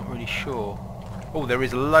special. I'm not really sure. Oh, there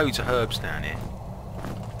is loads of herbs down here.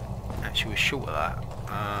 Actually, we're short of that.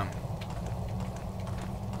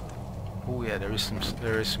 Oh yeah, there is some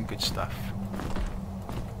good stuff.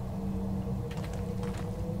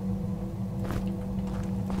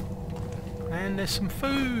 And there's some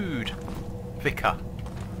food. Vicar.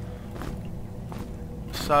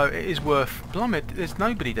 So it is worth. Blimey, there's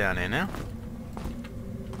nobody down here now.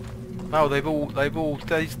 Oh,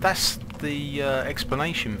 that's the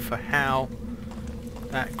explanation for how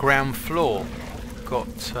that ground floor got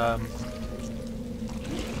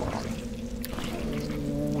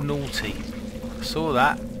naughty. Saw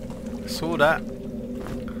that.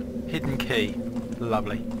 Hidden key.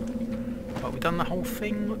 Lovely. But we've done the whole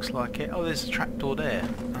thing, looks like it. Oh, there's a trapdoor there.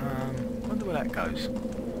 Wonder where that goes.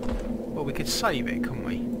 Well, we could save it, couldn't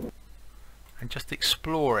we? And just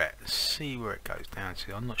explore it, see where it goes down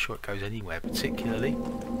to. I'm not sure it goes anywhere particularly.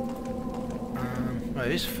 Well,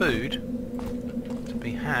 there's food to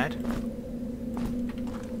be had,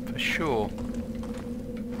 for sure.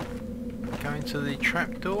 Going to the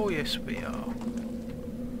trapdoor? Yes, we are.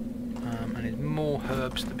 And there's more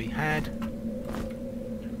herbs to be had.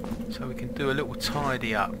 So we can do a little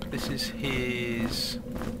tidy up. This is his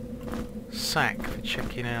sack for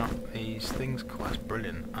checking out these things. Quite that's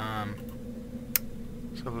brilliant.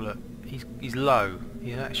 Let's have a look. He's low.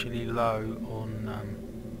 He's actually low on.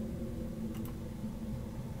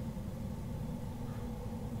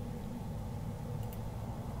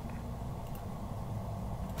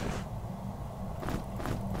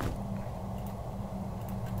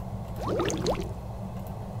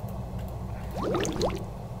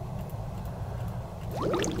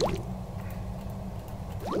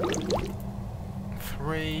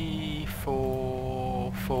 Three,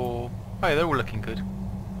 four. Hey, they're all looking good.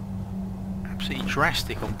 Absolutely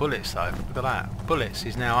drastic on bullets though. Look at that. Bullets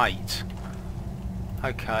is now 8.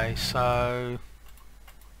 Okay, so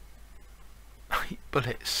 8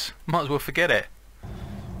 bullets. Might as well forget it.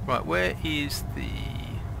 Right, where is the?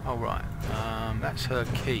 Oh right, that's her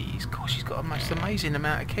keys. Gosh, she's got a most amazing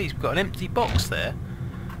amount of keys. We've got an empty box there.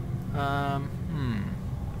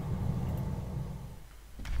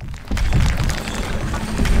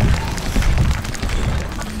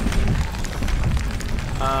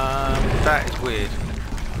 That is weird.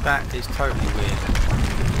 That is totally weird.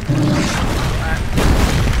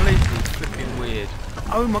 That's completely flipping weird.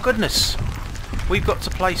 Oh my goodness! We've got to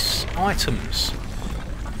place items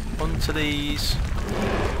onto these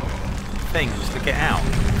things to get out.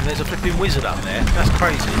 And there's a flipping wizard up there. That's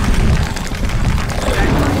crazy.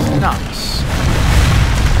 That is nuts.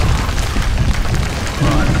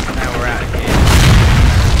 Right, now we're out of here.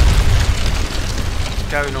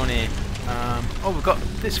 What's going on here? Oh, we've got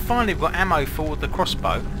this. Finally, we've got ammo for the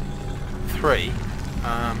crossbow. 3.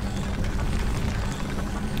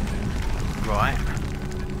 Right.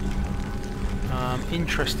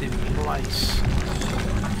 Interesting place.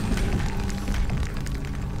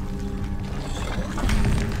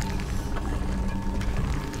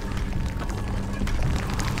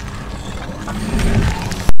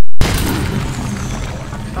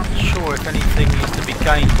 Not sure if anything is to be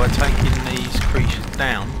gained by taking these creatures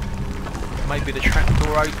down. Maybe the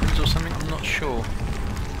trapdoor opens or something, I'm not sure.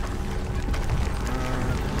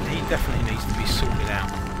 He definitely needs to be sorted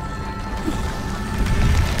out.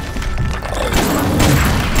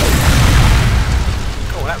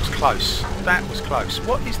 Oh, that was close. That was close.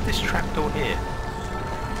 What is this trapdoor here?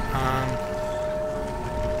 I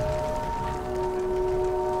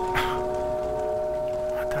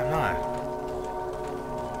don't know.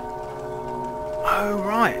 Oh,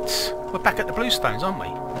 right. We're back at the Bluestones, aren't we?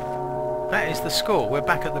 That is the score. We're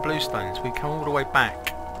back at the Bluestones. We come all the way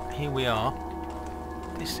back. Here we are.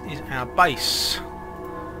 This is our base.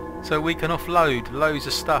 So we can offload loads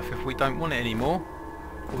of stuff if we don't want it anymore.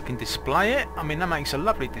 Or we can display it. I mean, that makes a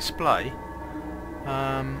lovely display.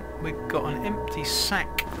 We've got an empty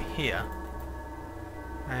sack here.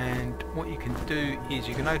 And what you can do is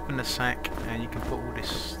you can open the sack and you can put all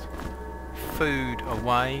this food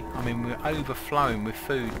away. I mean, we're overflowing with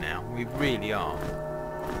food now. We really are.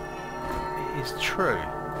 Is true.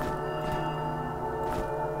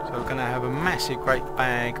 So we're going to have a massive great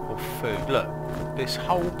bag of food. Look, this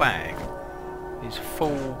whole bag is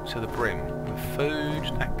full to the brim with food.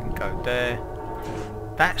 That can go there.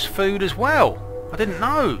 That's food as well. I didn't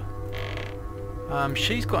know.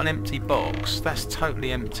 She's got an empty box. That's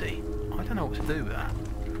totally empty. I don't know what to do with that.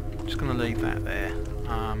 I'm just going to leave that there.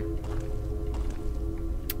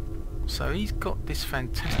 So he's got this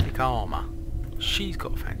fantastic armour. She's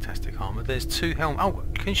got fantastic armour. There's 2 helmets. Oh,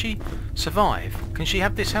 can she survive? Can she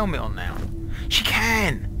have this helmet on now? She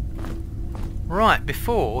can! Right,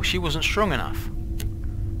 before she wasn't strong enough.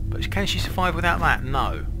 But can she survive without that?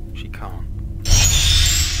 No, she can't.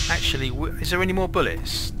 Actually, is there any more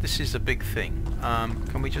bullets? This is a big thing.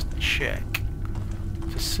 Can we just check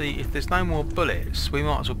to see if there's no more bullets? We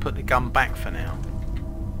might as well put the gun back for now.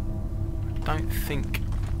 I don't think...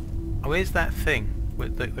 Oh, where's that thing?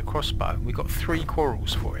 With the crossbow. We've got 3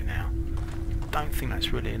 quarrels for it now. Don't think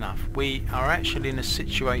that's really enough. We are actually in a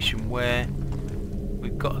situation where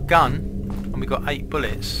we've got a gun and we've got 8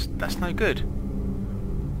 bullets. That's no good.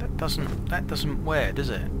 That doesn't wear, does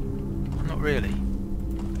it? Not really.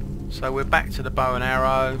 So we're back to the bow and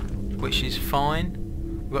arrow, which is fine.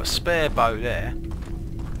 We've got a spare bow there.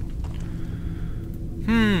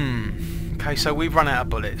 Okay, so we've run out of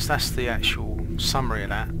bullets. That's the actual summary of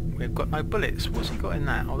that. We've got no bullets. What's he got in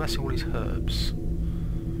that? Oh, that's all his herbs.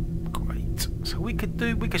 Great. So we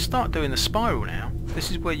could start doing the spiral now.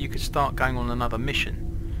 This is where you could start going on another mission.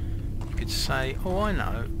 You could say, oh, I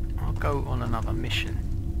know, I'll go on another mission.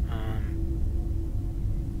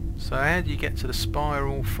 So how do you get to the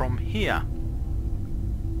spiral from here?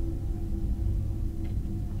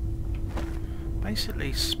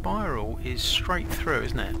 Basically, spiral is straight through,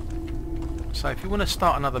 isn't it? So if you want to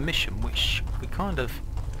start another mission, which we kind of...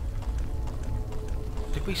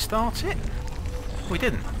 Did we start it? We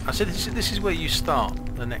didn't. I said this is where you start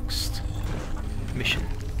the next mission.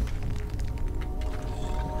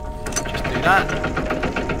 Just do that.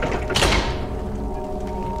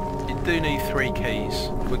 You do need 3 keys.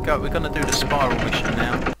 We're going to do the spiral mission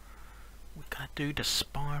now. We're going to do the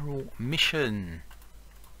spiral mission.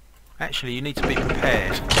 Actually, you need to be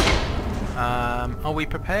prepared. Are we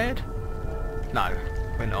prepared? No,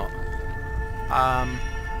 we're not.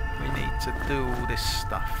 We need to do all this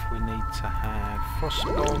stuff. We need to have frost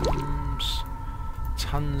bombs,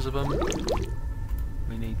 tons of them.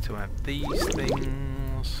 We need to have these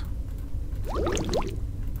things.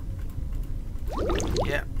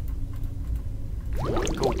 Yep. Oh my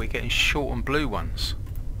god, we're getting short on blue ones.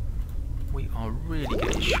 We are really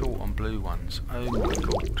getting short on blue ones. Oh my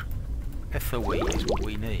god. Ether wheat is what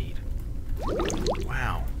we need.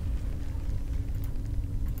 Wow.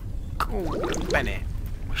 God, Bennett.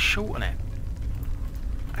 We're short on it.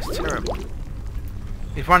 That's terrible.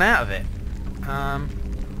 We've run out of it.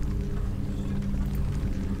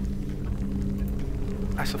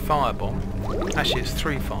 That's a firebomb. Actually, it's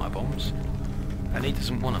 3 firebombs. And he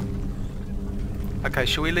doesn't want them. Okay,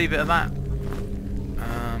 shall we leave it at that?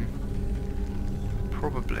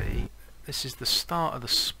 Probably. This is the start of the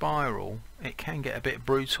spiral. It can get a bit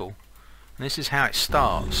brutal. And this is how it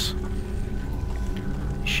starts.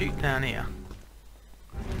 Shoot down here.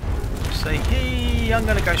 Say, hey, I'm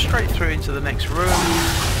going to go straight through into the next room.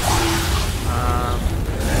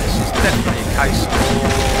 This is definitely a case of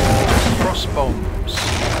frost bombs.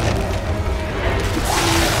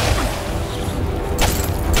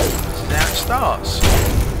 This is how it starts.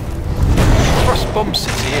 Frost bomb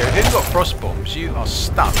city here. If you've got frost bombs, you are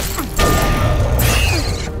stuck.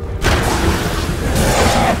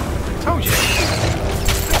 Told you.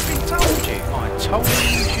 I told you. I told you.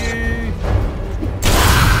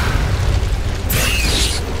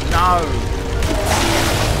 No.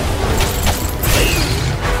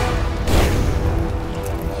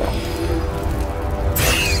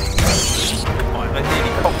 Right, they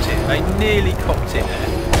nearly copped it. They nearly copped it there.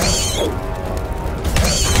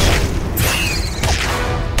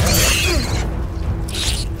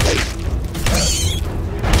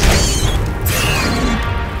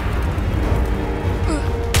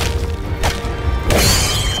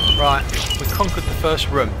 Right, we conquered the first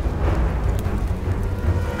room.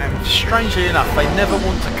 And strangely enough, they never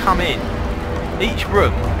want to come in. Each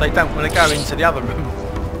room, they don't want to go into the other room.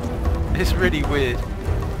 It's really weird.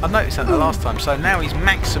 I noticed that the last time. So now he's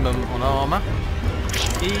maximum on armour.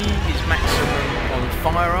 He is maximum on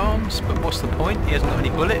firearms, but what's the point? He hasn't got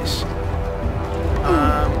any bullets.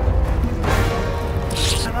 I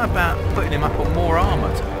don't know about putting him up on more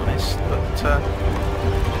armour, to be honest, but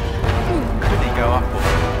could he go up on?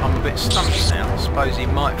 I'm a bit stumped now. I suppose he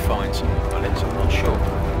might find some bullets, I'm not sure.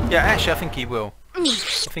 Yeah, actually I think he will. I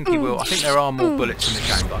think he will. I think there are more bullets in the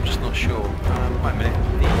game, but I'm just not sure. Wait a minute.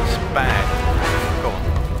 He's bad. Go on.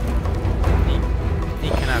 He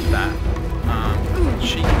can have that.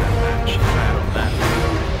 She can have that. She's bad on that.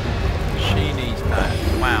 She needs that.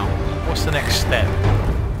 Wow. What's the next step?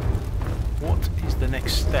 What is the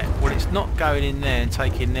next step? Well, it's not going in there and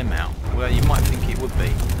taking them out. Well, you might think it would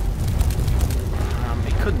be.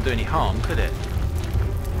 It couldn't do any harm, could it?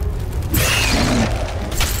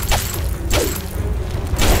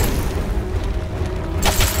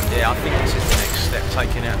 Yeah, I think this is the next step,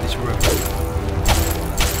 taking out this room.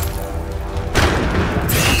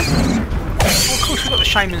 Oh, of course, we've got the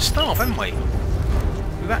Shaman staff, haven't we?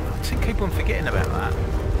 I keep on forgetting about that.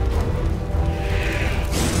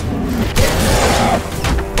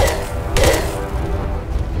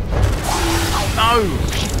 Oh no!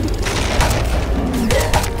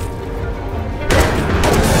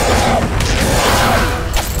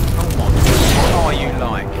 Come on, what are you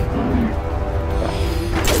like?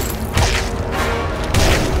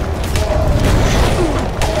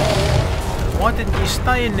 Why didn't you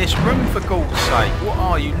stay in this room, for God's sake? What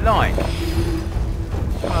are you like?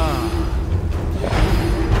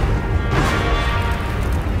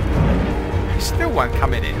 He still won't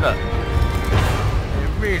come in it, look.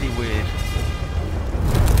 They're really weird.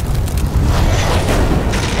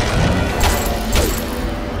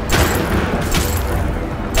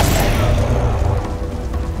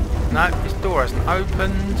 No, this door hasn't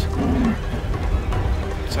opened.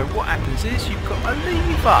 So what happens is you've got a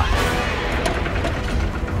lever.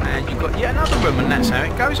 And you've got yet another room, and that's how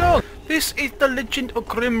it goes on. This is the Legend of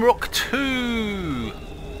Grimrock II.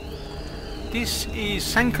 This is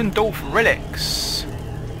Sancundolf relics.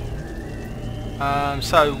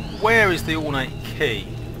 So where is the Ornate Key?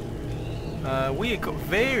 We have got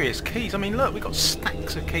various keys. I mean, look, we've got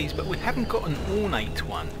stacks of keys, but we haven't got an ornate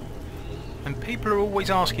one. And people are always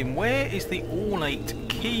asking, where is the Ornate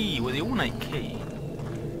Key? Well, the Ornate Key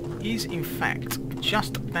is in fact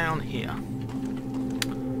just down here.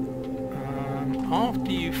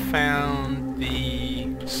 After you found the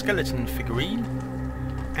skeleton figurine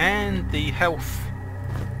and the health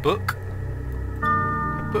book,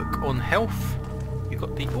 a book on health, you've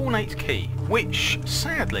got the Ornate Key, which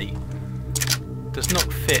sadly does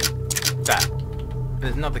not fit that.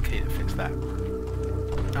 There's another key that fits that.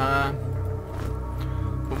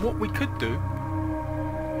 But what we could do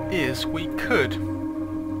is we could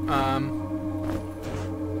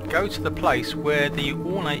go to the place where the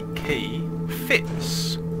Ornate Key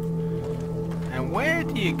fits. And where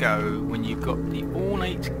do you go when you've got the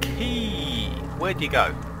Ornate Key? Where do you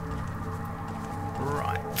go?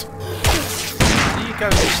 Right. Do you go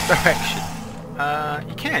this direction?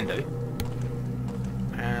 You can do.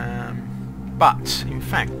 But in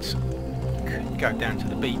fact, you could go down to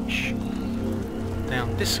the beach.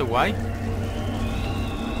 Down this way.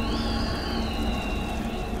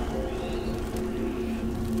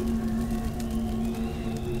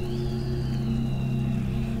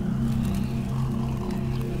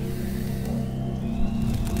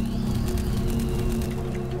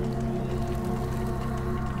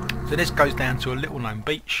 So this goes down to a little known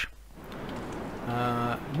beach.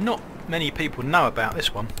 Not many people know about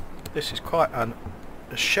this one. This is quite a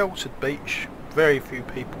sheltered beach. Very few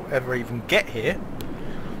people ever even get here.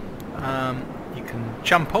 You can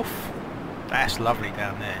jump off. That's lovely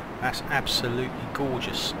down there. That's absolutely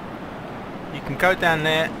gorgeous. You can go down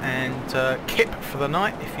there and kip for the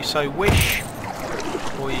night if you so wish,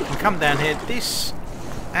 or you can come down here. This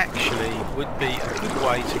actually would be a good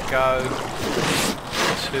way to go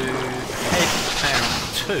to head down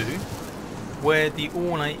to where the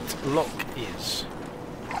ornate lock is.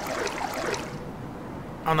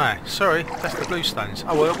 Oh no, sorry, that's the blue stones.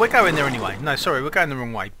 Oh well, we're going there anyway. No, sorry, we're going the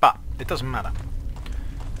wrong way, but it doesn't matter.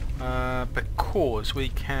 Because we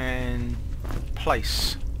can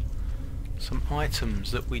place some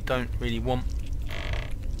items that we don't really want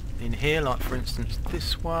in here, like for instance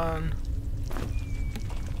this one.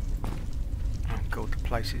 Oh god, the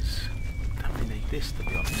place is... don't really need this, to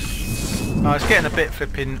be honest. Oh, it's getting a bit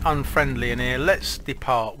flipping unfriendly in here. Let's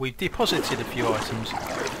depart. We've deposited a few items.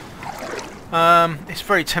 It's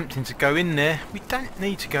very tempting to go in there. We don't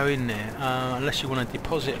need to go in there unless you want to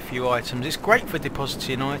deposit a few items. It's great for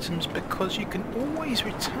depositing items because you can always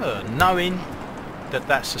return knowing that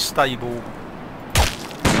that's a stable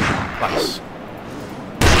place.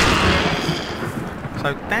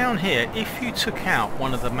 So down here, if you took out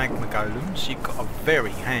one of the magma golems, you've got a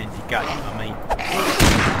very handy gate. I mean,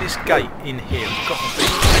 this gate in here has got to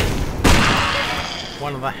be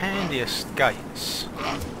one of the handiest gates.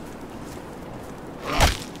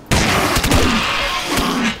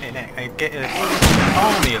 And get an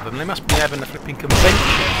army of them. They must be having a flipping convention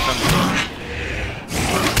or something.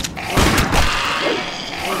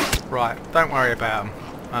 Right, don't worry about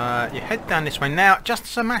them. You head down this way. Now, just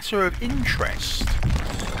as a matter of interest,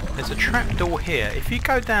 there's a trapdoor here. If you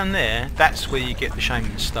go down there, that's where you get the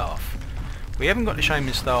shaman's staff. We haven't got the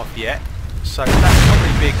shaman's staff yet, so that'd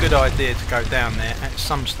probably be a good idea to go down there at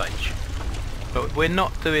some stage. But we're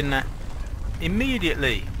not doing that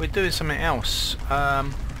immediately. We're doing something else.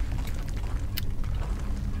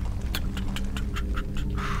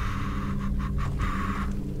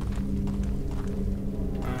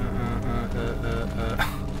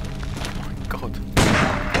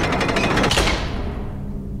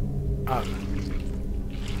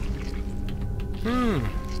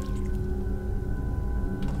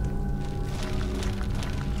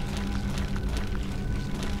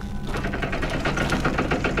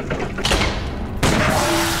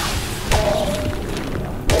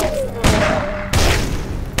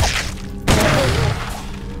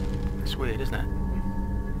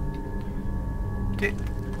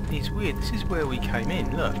 It's weird, this is where we came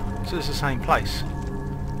in, look, so it's the same place.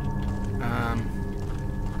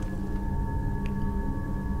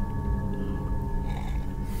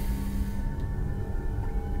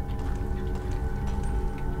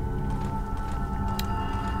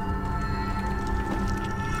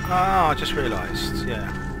 Ah, I just realised,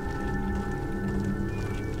 yeah.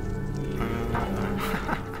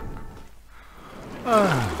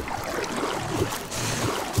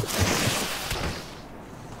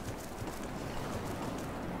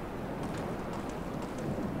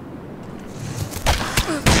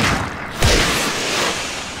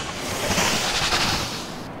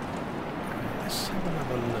 Let's have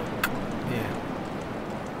another look. Yeah.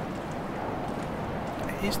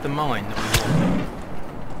 is the mine that we want.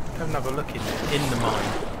 Have another look in there, in the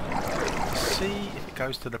mine. See if it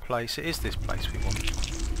goes to the place. It is this place we want.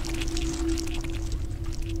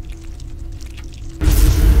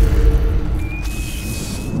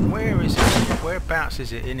 Where is it? Whereabouts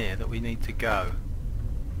is it in here that we need to go?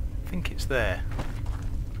 I think it's there.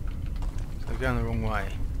 So we're going the wrong way.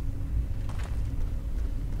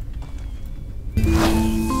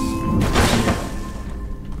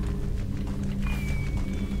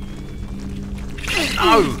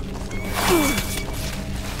 No!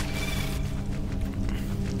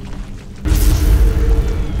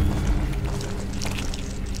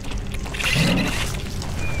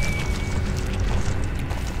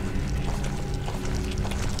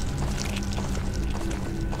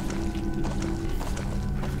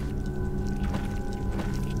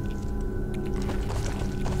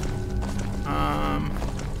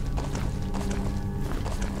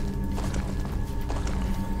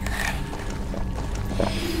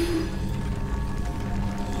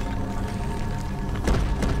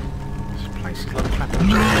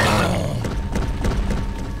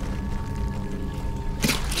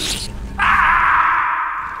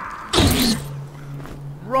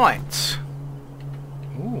 Right.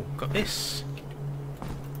 Ooh, got this.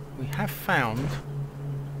 We have found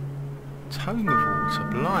Tome of Water.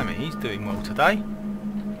 Blimey, he's doing well today.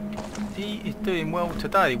 He is doing well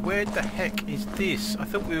today. Where the heck is this? I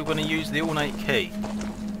thought we were going to use the Ornate Key.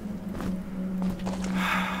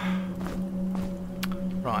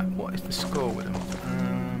 Right, what is the score with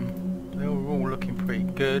them? They were all looking pretty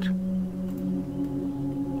good.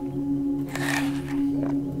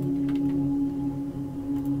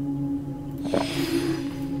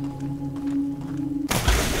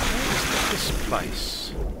 Where's this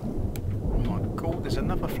place? Oh my god, there's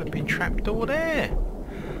another flipping trapdoor there!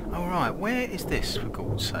 Alright, where is this, for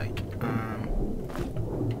God's sake?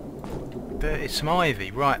 There is some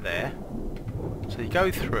ivy right there. So you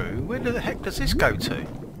go through. Where the heck does this go to?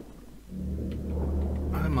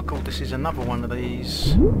 Oh my god, this is another one of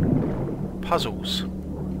these puzzles.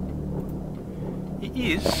 It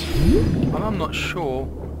is, and I'm not sure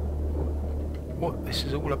what this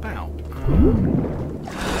is all about.